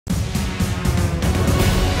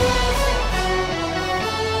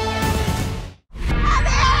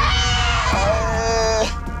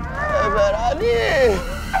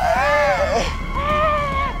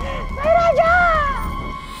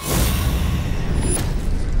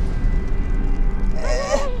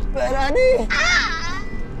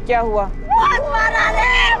महारानी। क्या हुआ? बहुत मारा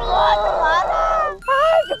रे, बहुत मारा।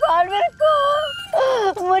 आज बालवीर को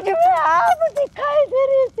मुझ में आप दिखाई दे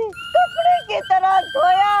रही थी, कपड़े की तरह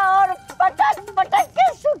धोया और पटक पटक के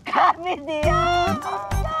सुखा भी दिया।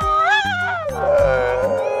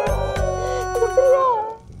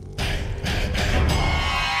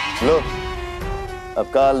 लो, अब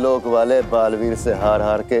काल लोक वाले बालवीर से हार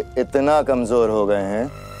हार के इतना कमजोर हो गए हैं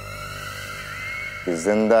कि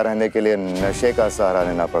जिंदा रहने के लिए नशे का सहारा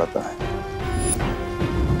लेना पड़ता है।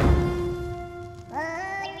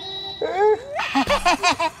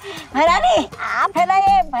 महारानी, आप है ना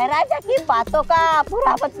ये महाराजा की बातों का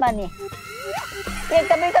बुरा मत मानिए। ये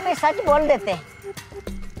कभी कभी सच बोल देते हैं।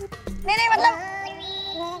 नहीं मतलब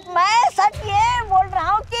मैं सच ये बोल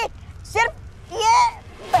रहा हूँ कि सिर्फ ये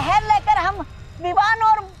बहर लेकर हम विवान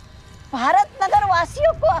और भारत नगर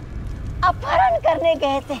वासियों को अपहरण करने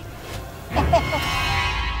गए थे।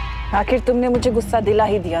 आखिर तुमने मुझे गुस्सा दिला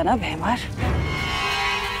ही दिया ना भैमार।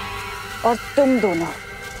 और तुम दोनों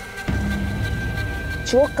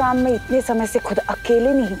जो काम मैं इतने समय से खुद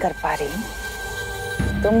अकेले नहीं कर पा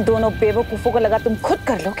रही, तुम दोनों बेवकूफों को लगा तुम खुद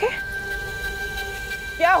कर लोगे।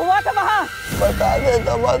 क्या हुआ था वहाँ? बता दे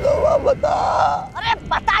तौबा तौबा, बता। अरे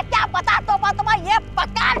बता क्या बता, तौबा तौबा ये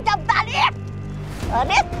पकार जब डाली।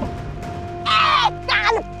 अरे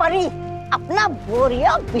काल परी, अपना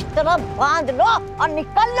बोरिया बिस्तरा बांध लो और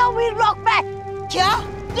निकल लो वीर-लok पे। क्या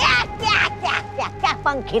क्या क्या क्या क्या क्या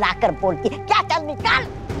पंख हिलाकर बोलती है? क्या, चल निकल।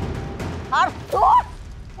 और तू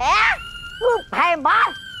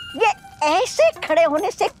भैमार, ये ऐसे खड़े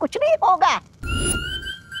होने से कुछ नहीं होगा।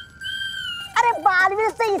 अरे बालवीर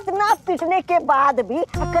से इतना पिटने के बाद भी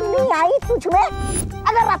अकल नहीं आई तुझमें?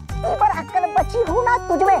 अगर रत्ती पर अकल बची हो ना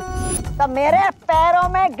तुझमें, तो मेरे पैरों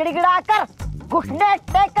में गिड़गिड़ाकर घुटने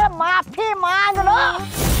टेककर माफी मांग लो।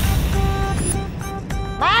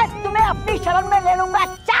 मैं तुम्हें अपनी शरण में ले लूंगा।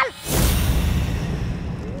 चल।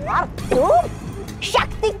 और तू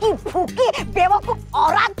शक्ति की भूखी बेवकूफ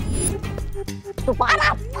औरत,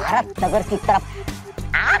 तुम्हारा भारत नगर की तरफ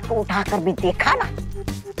आंख उठाकर भी देखा ना,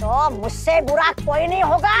 तो मुझसे बुरा कोई नहीं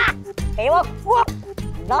होगा। बेवकूफ,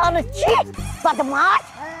 लालची, बदमाश,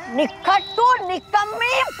 निकट्टू,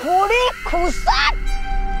 निकम्मी, फूड़ी, खूसट।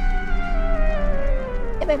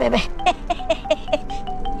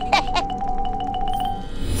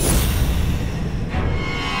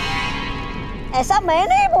 ऐसा मैं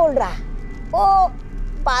नहीं बोल रहा, वो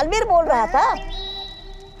बालवीर बोल रहा था।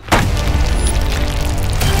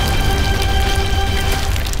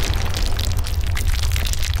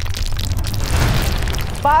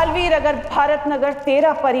 बालवीर, अगर भारत नगर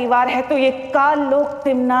तेरा परिवार है तो ये काल लोक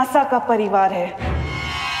तिमनासा का परिवार है।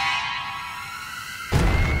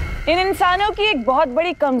 इन इंसानों की एक बहुत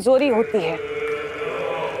बड़ी कमजोरी होती है,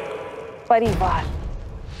 परिवार।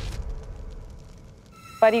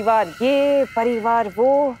 परिवार ये, परिवार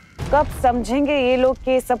वो, कब समझेंगे ये लोग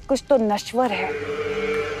कि सब कुछ तो नश्वर है।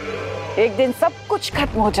 एक दिन सब कुछ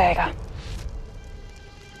खत्म हो जाएगा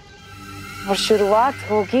और शुरुआत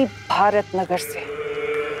होगी भारत नगर से।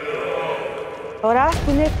 और आज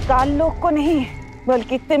तूने काल लोक को नहीं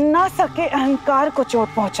बल्कि तिमनासा के अहंकार को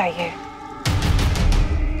चोट पहुंचाई है,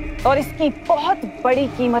 और इसकी बहुत बड़ी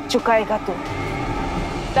कीमत चुकाएगा तू।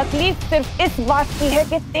 तकलीफ सिर्फ इस बात की है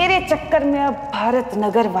कि तेरे चक्कर में अब भारत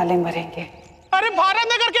नगर वाले मरेंगे। अरे भारत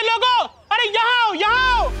नगर के लोगों, अरे यहाँ आओ, यहाँ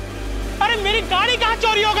आओ। अरे मेरी गाड़ी कहाँ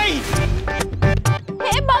चोरी हो गई?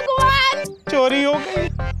 हे भगवान, चोरी हो गई,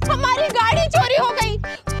 हमारी गाड़ी चोरी हो गई।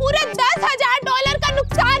 पूरे $10,000 का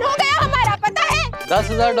नुकसान हो गया हमारा, पता है?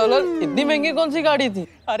 $10,000? इतनी महंगी कौन सी गाड़ी थी?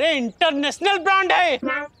 अरे इंटरनेशनल ब्रांड है।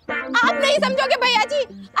 आप नहीं समझोगे भैया जी।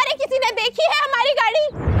 अरे किसी ने देखी है हमारी गाड़ी?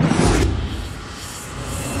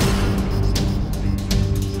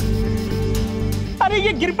 अरे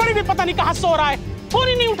ये गिरपड़ी भी पता नहीं कहाँ सो रहा है, फोन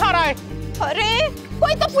ही नहीं उठा रहा है। अरे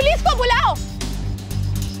कोई तो पुलिस को बुलाओ।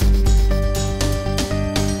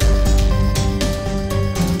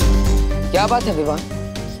 क्या बात है विवान,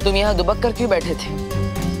 तुम यहाँ दुबक कर क्यों बैठे थे?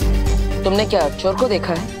 तुमने क्या चोर को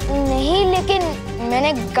देखा है? नहीं, लेकिन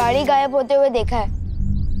मैंने गाड़ी गायब होते हुए देखा है।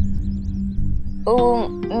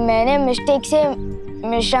 मैंने मिस्टेक से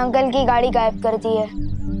मिश्रा अंकल की गाड़ी गायब कर दी है।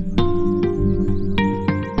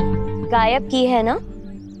 गायब की है ना,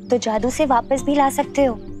 तो जादू से वापस भी ला सकते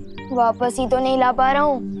हो। वापस ही तो नहीं ला पा रहा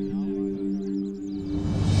हूँ।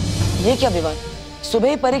 ये क्या विवान, सुबह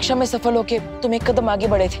ही परीक्षा में सफल होके तुम एक कदम आगे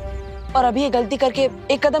बढ़े थे और अभी ये गलती करके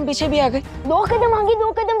एक कदम पीछे भी आ गए। 2 कदम आगे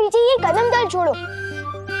 2 कदम पीछे, ये कदम दल छोड़ो।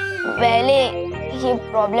 पहले ये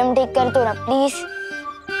प्रॉब्लम ठीक कर दो ना प्लीज।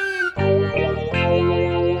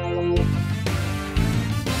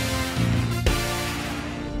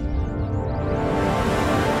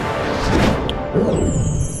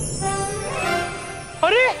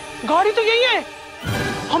 अरे गाड़ी तो यही है,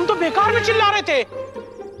 हम तो बेकार में चिल्ला रहे थे।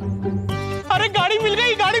 अरे गाड़ी मिल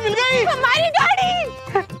गई, गाड़ी मिल गई, हमारी गाड़ी।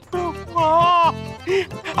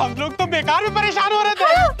 हम लोग तो बेकार में परेशान हो रहे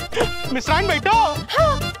थे। हाँ। मिश्राइन बैठो।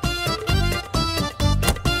 हाँ।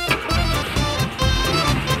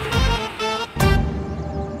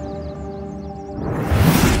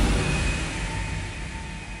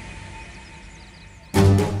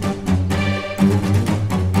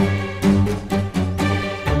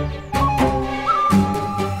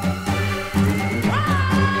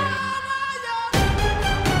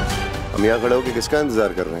 हम यहाँ खड़े होकर किसका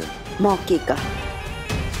इंतजार कर रहे हैं? मौके का।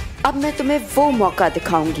 अब मैं तुम्हें वो मौका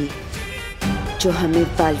दिखाऊंगी जो हमें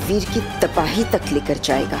बालवीर की तबाही तक लेकर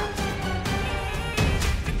जाएगा।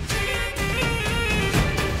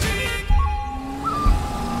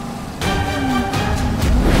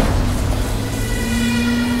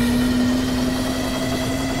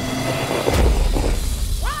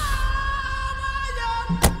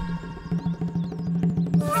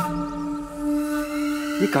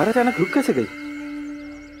 ये कार अचानक रुक कैसे गई?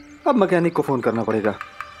 अब मैकेनिक को फोन करना पड़ेगा।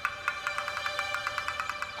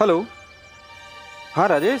 हेलो, हाँ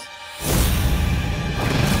राजेश।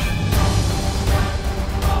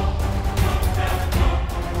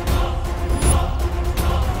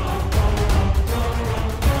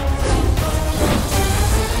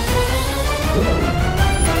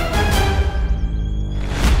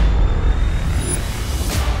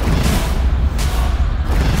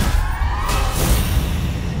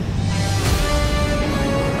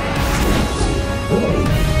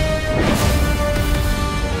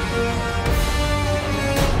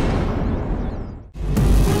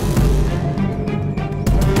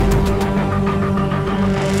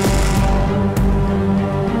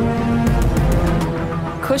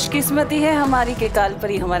 खुशकिस्मती है हमारी के काल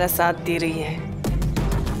परी हमारा साथ दे रही है।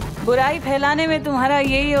 बुराई फैलाने में तुम्हारा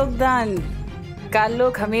यही योगदान काल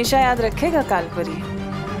लोक हमेशा याद रखेगा काल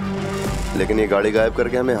परी। लेकिन ये गाड़ी गायब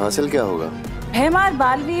करके हमें हासिल क्या होगा? भैमार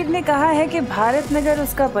बालवीर ने कहा है कि भारत नगर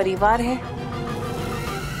उसका परिवार है,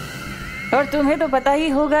 और तुम्हें तो पता ही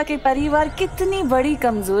होगा कि परिवार कितनी बड़ी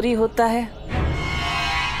कमजोरी होता है।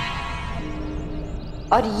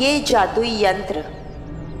 और ये जादुई यंत्र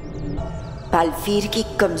बालवीर की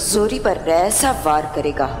कमजोरी पर ऐसा वार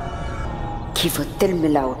करेगा कि वो दिल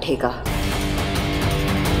मिला उठेगा।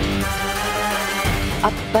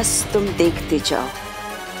 अब बस तुम देखते जाओ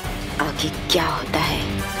आगे क्या होता है।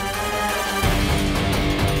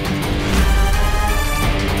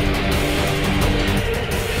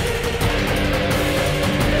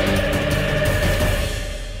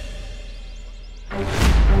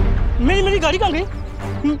 मेरी गाड़ी कहाँ गई?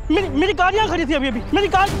 मेरी कार यहाँ खड़ी थी अभी अभी। मेरी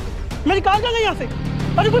कार कहाँ गई यहाँ से?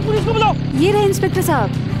 अरे कोई पुलिस को बुलाओ। ये रहे इंस्पेक्टर साहब।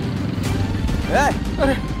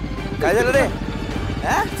 अरे क्या चल रहे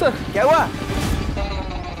हैं? सर क्या हुआ?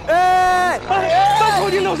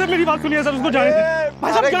 छोड़िए ना उसे, मेरी बात सुनिए सर, उसको जाने दो।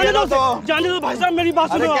 भाई साहब जाने दो भाई साहब, मेरी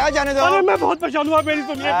बात सुनो। क्या जाने दो? अरे मैं बहुत परेशान हुआ, मेरी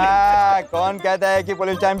सुनिए। कौन कहता है कि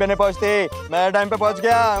पुलिस टाइम पे नहीं पहुंचती? मैं टाइम पे पहुंच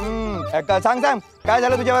गया। सांग क्या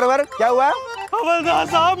चला तुझे बराबर? क्या हुआ? हवलदार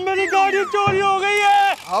साहब मेरी गाड़ी चोरी हो गई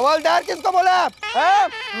है। हवलदार किसको बोला?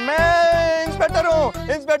 मैं इंस्पेक्टर हूँ।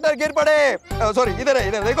 इंस्पेक्टर गिर पड़े। सॉरी, इधर है,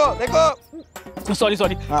 इधर देखो। सॉरी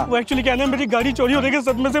वो एक्चुअली क्या है, मेरी गाड़ी चोरी होने के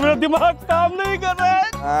सदमे से मेरा दिमाग काम नहीं कर रहा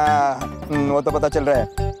है। वो तो पता चल रहा है।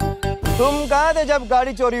 तुम कहाँ थे जब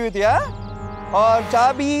गाड़ी चोरी हुई थी? और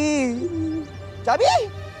चाबी?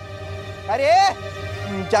 अरे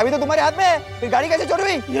चाबी तो तुम्हारे हाथ में है, फिर गाड़ी कैसे चोरी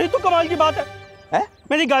हुई? यही तो कमाल की बात है।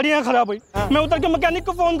 मेरी गाड़ी यहाँ खराब हुई। मैं उतर के मैकेनिक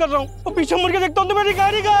को फोन कर रहा हूँ, और पीछे मुड़ के देखता हूँ तो मेरी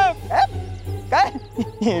गाड़ी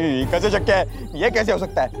कैसे शक्य है? ये कैसे हो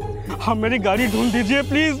सकता है? हाँ मेरी गाड़ी ढूंढ दीजिए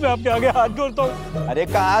प्लीज, मैं आपके आगे हाथ जोड़ता हूँ। अरे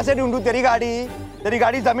कहाँ से ढूंढूं तेरी गाड़ी? तेरी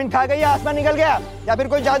गाड़ी जमीन खा गई, आसमान निकल गया, या फिर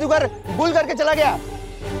कोई जादूगर गुल करके चला गया?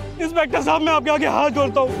 इंस्पेक्टर साहब मैं आपके आगे हाथ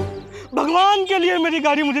जोड़ता हूँ, भगवान के लिए मेरी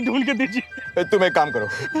गाड़ी मुझे ढूंढ के दीजिए। तुम एक काम करो,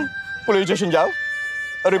 पुलिस स्टेशन जाओ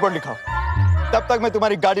और रिपोर्ट लिखाओ, तब तक मैं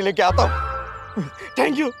तुम्हारी गाड़ी लेके आता हूँ।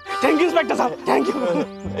 थैंक यू इंस्पेक्टर साहब, thank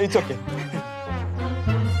you. It's okay.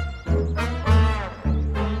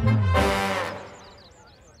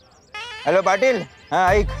 Hello Patil. हाँ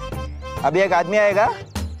आइक, अभी एक आदमी आएगा,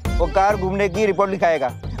 वो कार घूमने की रिपोर्ट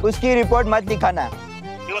लिखाएगा। उसकी रिपोर्ट मत लिखाना।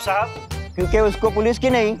 क्यों साहब? क्योंकि उसको पुलिस की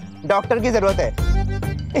नहीं, डॉक्टर की जरूरत है।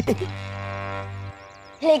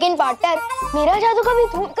 लेकिन पार्टनर, मेरा जादू कभी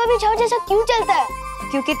धूप कभी छाव जैसा क्यों चलता है?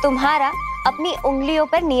 क्योंकि तुम्हारा अपनी उंगलियों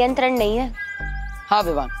पर नियंत्रण नहीं है। हाँ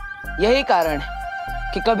विवान, यही कारण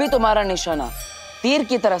है कि कभी तुम्हारा निशाना तीर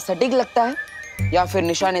की तरह सटीक लगता है या फिर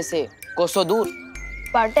निशाने से कोसों दूर।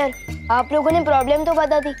 पार्टनर, आप लोगों ने प्रॉब्लम तो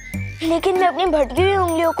बता दी, लेकिन मैं अपनी भटकी हुई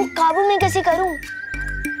उंगलियों को काबू में कैसे करूं?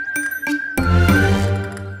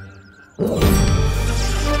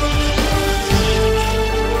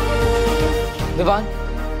 विवान,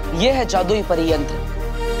 ये है जादुई परी यंत्र।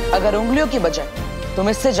 अगर उंगलियों की बजाय तुम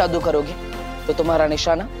इससे जादू करोगे तो तुम्हारा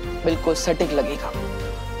निशाना बिल्कुल सटीक लगेगा।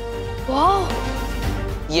 वाह!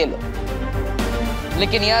 ये लो,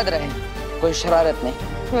 लेकिन याद रहे कोई शरारत नहीं।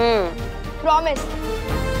 प्रॉमिस।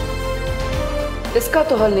 इसका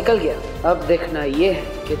तो हल निकल गया। अब देखना ये है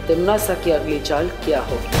कि तिम्नासा की अगली चाल क्या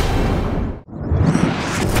होगी।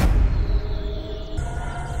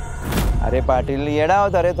 अरे पाटिल येड़ा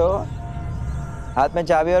होता रे, तो हाथ में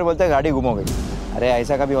चाबी और बोलते गाड़ी गुम हो गई। अरे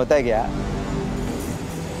ऐसा कभी होता है क्या?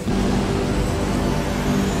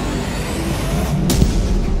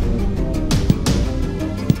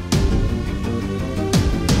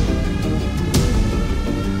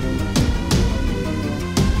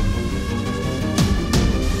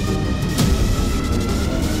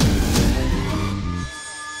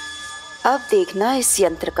 अब देखना इस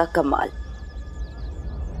यंत्र का कमाल।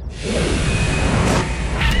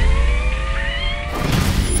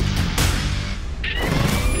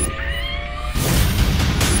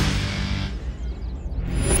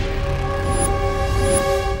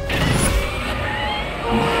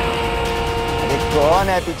 कौन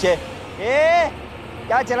है पीछे? ए,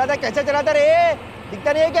 क्या चलाता, कैसे चलाता रे?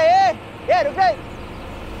 दिखता नहीं है क्या? ए, रुक रे,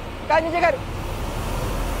 कान नीचे कर।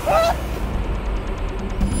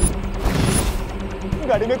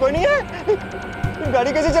 गाड़ी में कोई नहीं है।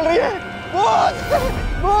 गाड़ी कैसे चल रही है? भूत!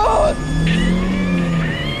 भूत!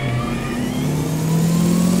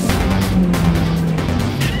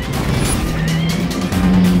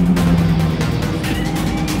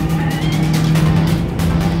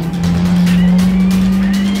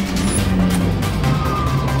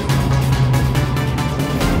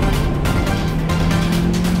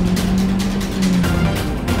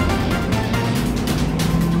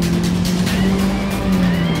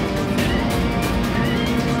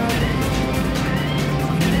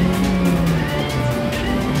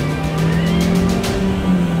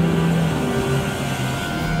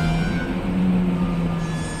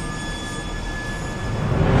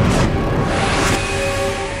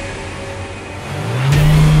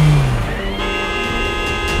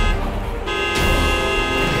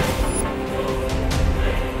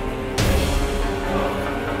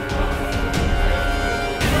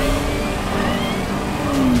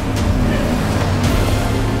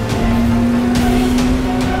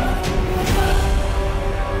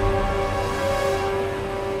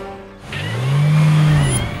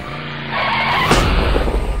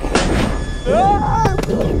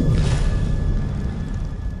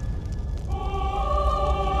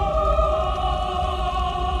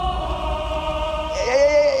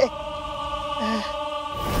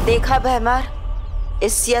 देखा भैमार,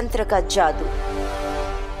 इस यंत्र का जादू।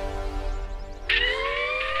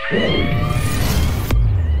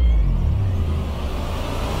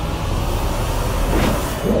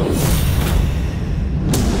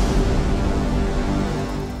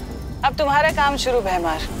 अब तुम्हारा काम शुरू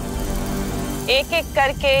भैमार। एक एक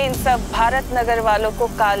करके इन सब भारत नगर वालों को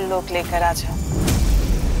काल लोक लेकर आ जाओ।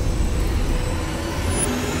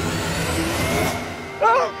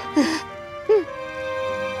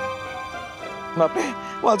 बाप रे,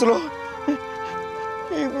 वाच लो।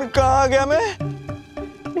 कहाँ आ गया मैं?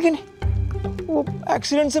 लेकिन वो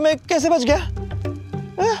एक्सीडेंट से मैं कैसे बच गया?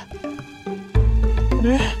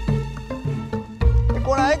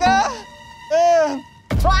 कौन आएगा?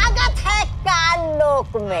 स्वागत है काल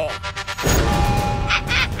लोक में।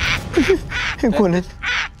 कौन है?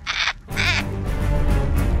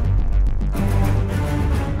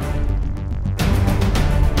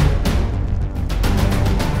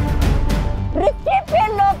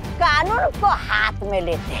 कानून को हाथ में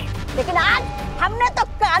लेते हैं, लेकिन आज हमने तो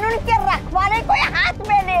कानून के रखवाले को हाथ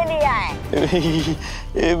में ले लिया है।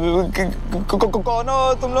 कौन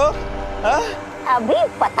हो तुम लोग? अभी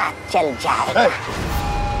पता चल जाएगा,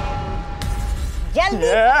 जल्दी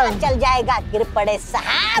पता चल जाएगा गिर पड़े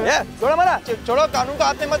साहब। छोड़ो मना, छोड़ो, कानून को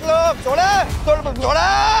हाथ में मत लो। छोड़ा।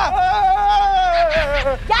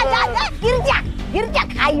 जा, गिर जा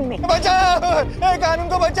खाई में। बचाओ, कानून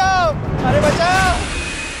को बचाओ। अरे बचाओ।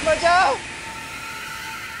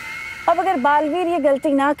 अब अगर बालवीर ये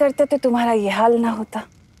गलती ना करते तो तुम्हारा ये हाल ना होता।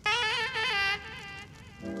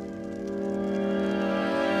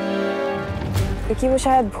 क्योंकि वो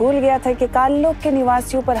शायद भूल गया था कि काल लोक के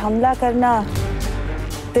निवासियों पर हमला करना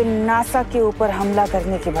तिम्नासा के ऊपर हमला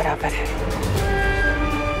करने के बराबर है।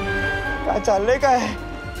 क्या चलने का है?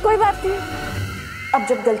 कोई बात नहीं, अब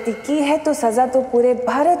जब गलती की है तो सजा तो पूरे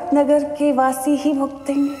भारत नगर के वासी ही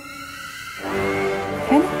भुगतेंगे।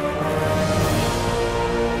 है ना?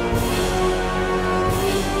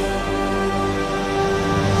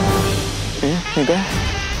 ठीक है।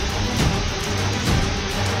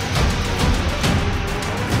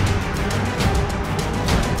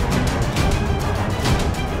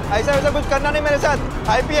 ऐसा वैसा कुछ करना नहीं मेरे साथ।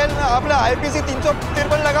 आईपीएल में अपना आईपीसी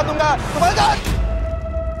 353 लगा दूंगा तुम्हारे साथ।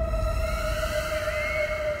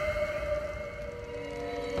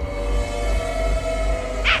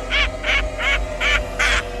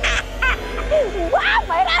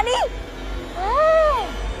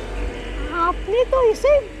 आपने तो इसे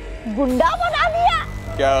गुंडा बना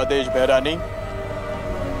दिया। क्या आदेश भैरानी?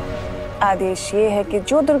 आदेश ये है कि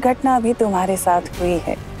जो दुर्घटना अभी तुम्हारे साथ हुई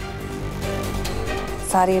है,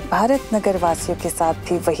 सारे भारत नगर वासियों के साथ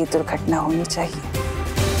भी वही दुर्घटना होनी चाहिए।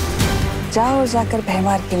 जाओ और जाकर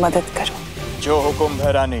भैमार की मदद करो। जो हुकुम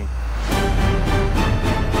भैरानी।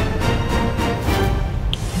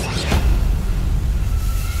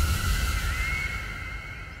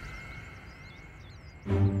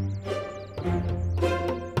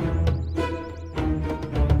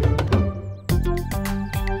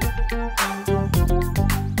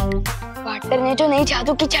 ने जो नई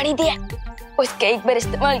जादू की छड़ी दी है उसका एक बार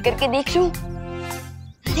इस्तेमाल करके देख लूं,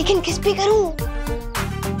 लेकिन किस पे करूं?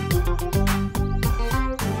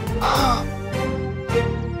 हाँ।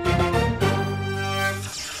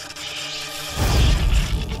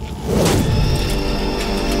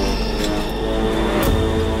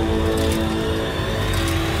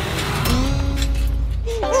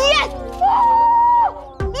 यस!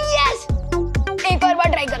 यस! एक और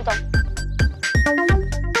बार ट्राई करता हूँ।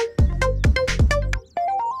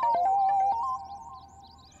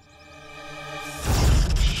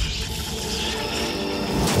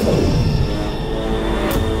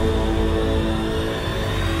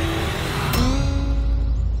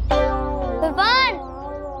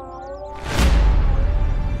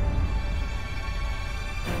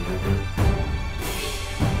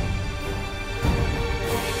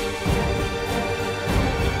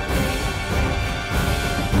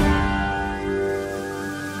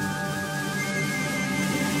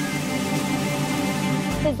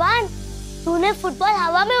 विवान, तूने फुटबॉल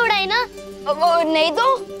हवा में उड़ाई ना? नहीं तो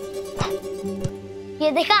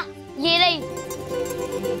ये देखा, ये रही।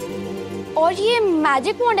 और ये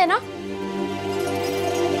मैजिक वॉन्ड है ना?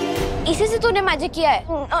 इसी से तूने मैजिक किया है?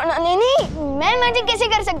 नहीं नहीं, मैं मैजिक कैसे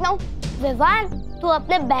कर सकता हूँ? विवान, तू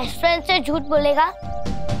अपने बेस्ट फ्रेंड से झूठ बोलेगा?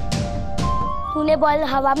 तूने बॉल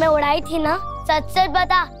हवा में उड़ाई थी ना? सच सच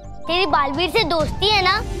बता, तेरी बालवीर से दोस्ती है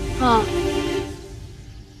ना? हाँ।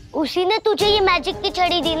 उसी ने तुझे ये मैजिक की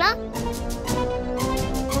छड़ी दी ना?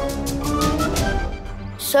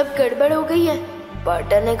 सब गड़बड़ हो गई है।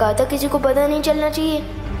 पार्टनर ने कहा था किसी को पता नहीं चलना चाहिए।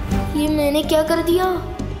 ये मैंने क्या कर दिया?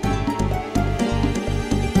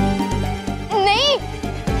 नहीं।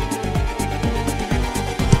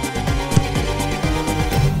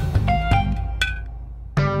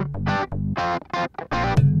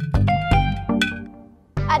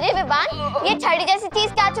 अरे विवान, ये छड़ी जैसी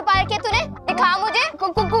चीज क्या छुपा रखी है तूने? दिखा मुझे।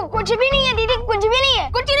 कुछ भी नहीं है दीदी, कुछ भी नहीं है।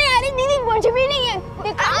 कुछ नहीं है। अरे दीदी, कुछ भी नहीं है।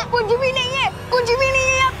 दिखा। कुछ भी नहीं है, कुछ भी नहीं है।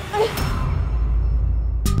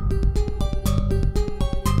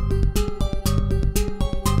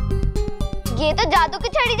 ये तो जादू की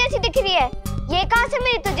छड़ी जैसी दिख रही है। ये कहाँ से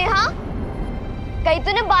मिली तुझे? हाँ, कहीं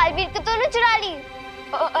तूने बालवीर को तो न चुरा ली?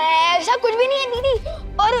 ऐसा कुछ भी नहीं है दीदी।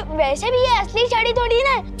 और वैसे भी ये असली छड़ी थोड़ी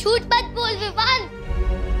ना। झूठ मत बोल विवान।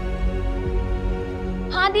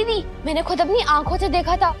 हाँ दीदी, मैंने खुद अपनी आंखों से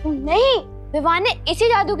देखा था। नहीं, विवान ने इसी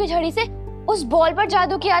जादू की छड़ी से उस बॉल पर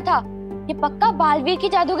जादू किया था। ये पक्का बालवीर की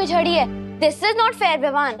जादू की छड़ी है। This is not fair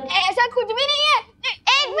Vivaan. ऐसा कुछ भी नहीं है।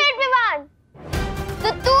 एक मिनट विवान,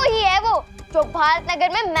 तो तू ही है वो जो भारत नगर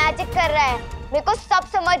में मैजिक कर रहा है। मेरे को सब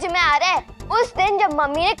समझ में आ रहा है। उस दिन जब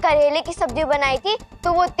मम्मी ने करेले की सब्जी बनाई थी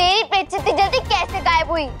तो वो तेरी पेट से इतनी जल्दी कैसे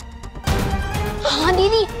गायब हुई? हाँ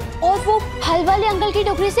दीदी, और वो फल वाले अंकल की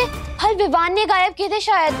टोकरी से फल विवान ने गायब किए थे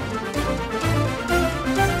शायद।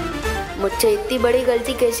 मुझसे इतनी बड़ी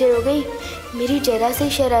गलती कैसे हो गई? मेरी जरा सी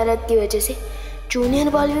शरारत की वजह से जूनियर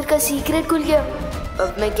बालवीर का सीक्रेट खुल गया।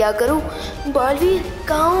 अब मैं क्या करूं? बालवीर,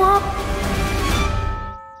 कहाँ हो आप?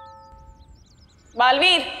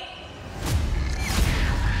 बालवीर,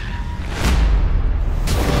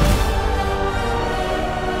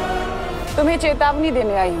 तुम्हें चेतावनी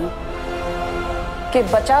देने आई हूं कि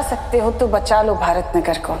बचा सकते हो तो बचा लो भारत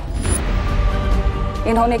नगर को।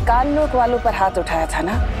 इन्होंने काल लोक वालों पर हाथ उठाया था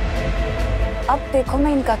ना, अब देखो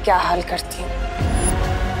मैं इनका क्या हाल करती हूँ।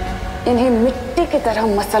 इन्हें मिट्टी की तरह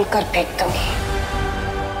मसल कर फेंक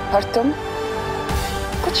दूंगी और तुम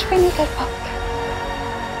कुछ भी नहीं कर पाओगे,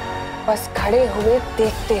 बस खड़े हुए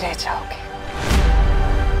देखते रह जाओगे।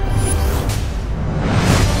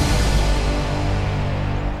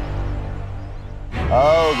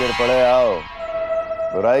 आओ गिर पड़े आओ,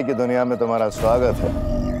 बुराई की दुनिया में तुम्हारा स्वागत है।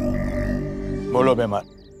 बोलो भैमार,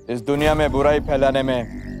 इस दुनिया में बुराई फैलाने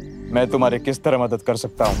में मैं तुम्हारी किस तरह मदद कर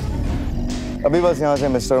सकता हूँ? अभी बस यहाँ से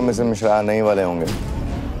मिस्टर और मिसेस मिश्रा आने ही वाले होंगे,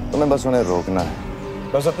 तुम्हें बस उन्हें रोकना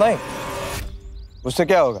है। बस इतना ही? उससे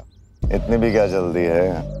क्या होगा? इतनी भी क्या जल्दी है,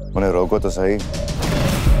 उन्हें रोको तो सही।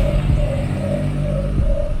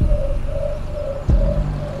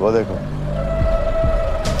 वो देखो।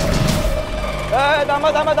 दामा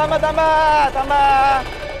दामा दामा दामा दामा।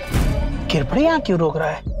 किरपड़े यहाँ क्यों रोक रहा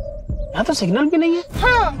है? यहाँ तो सिग्नल भी नहीं है।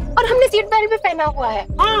 हाँ, और हमने सीट बेल्ट भी पहना हुआ है।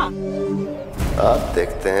 हाँ। आप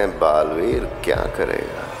देखते हैं बालवीर क्या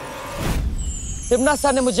करेगा।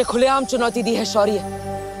 तिम्नासा ने मुझे खुलेआम चुनौती दी है शौर्य,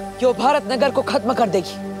 कि वो भारत नगर को खत्म कर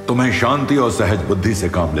देगी। तुम्हें शांति और सहज बुद्धि से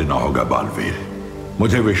काम लेना होगा बालवीर।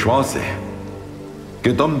 मुझे विश्वास है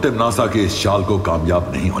कि तुम तिम्नासा की इस चाल को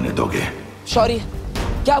कामयाब नहीं होने दोगे। शौर्य,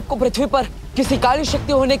 क्या आपको पृथ्वी पर किसी काली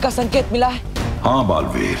शक्ति होने का संकेत मिला है? हाँ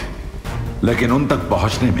बालवीर, लेकिन उन तक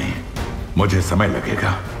पहुंचने में मुझे समय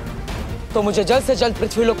लगेगा। तो मुझे जल्द से जल्द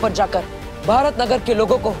पृथ्वी-लोक पर जाकर भारत नगर के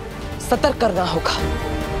लोगों को सतर्क करना होगा।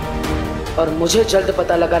 और मुझे जल्द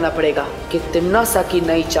पता लगाना पड़ेगा कि तिम्नासा की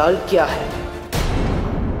नई चाल क्या है।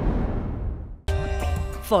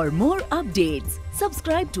 For more updates,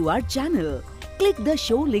 subscribe to our channel, click the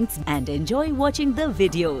show links and enjoy watching the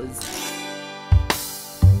videos.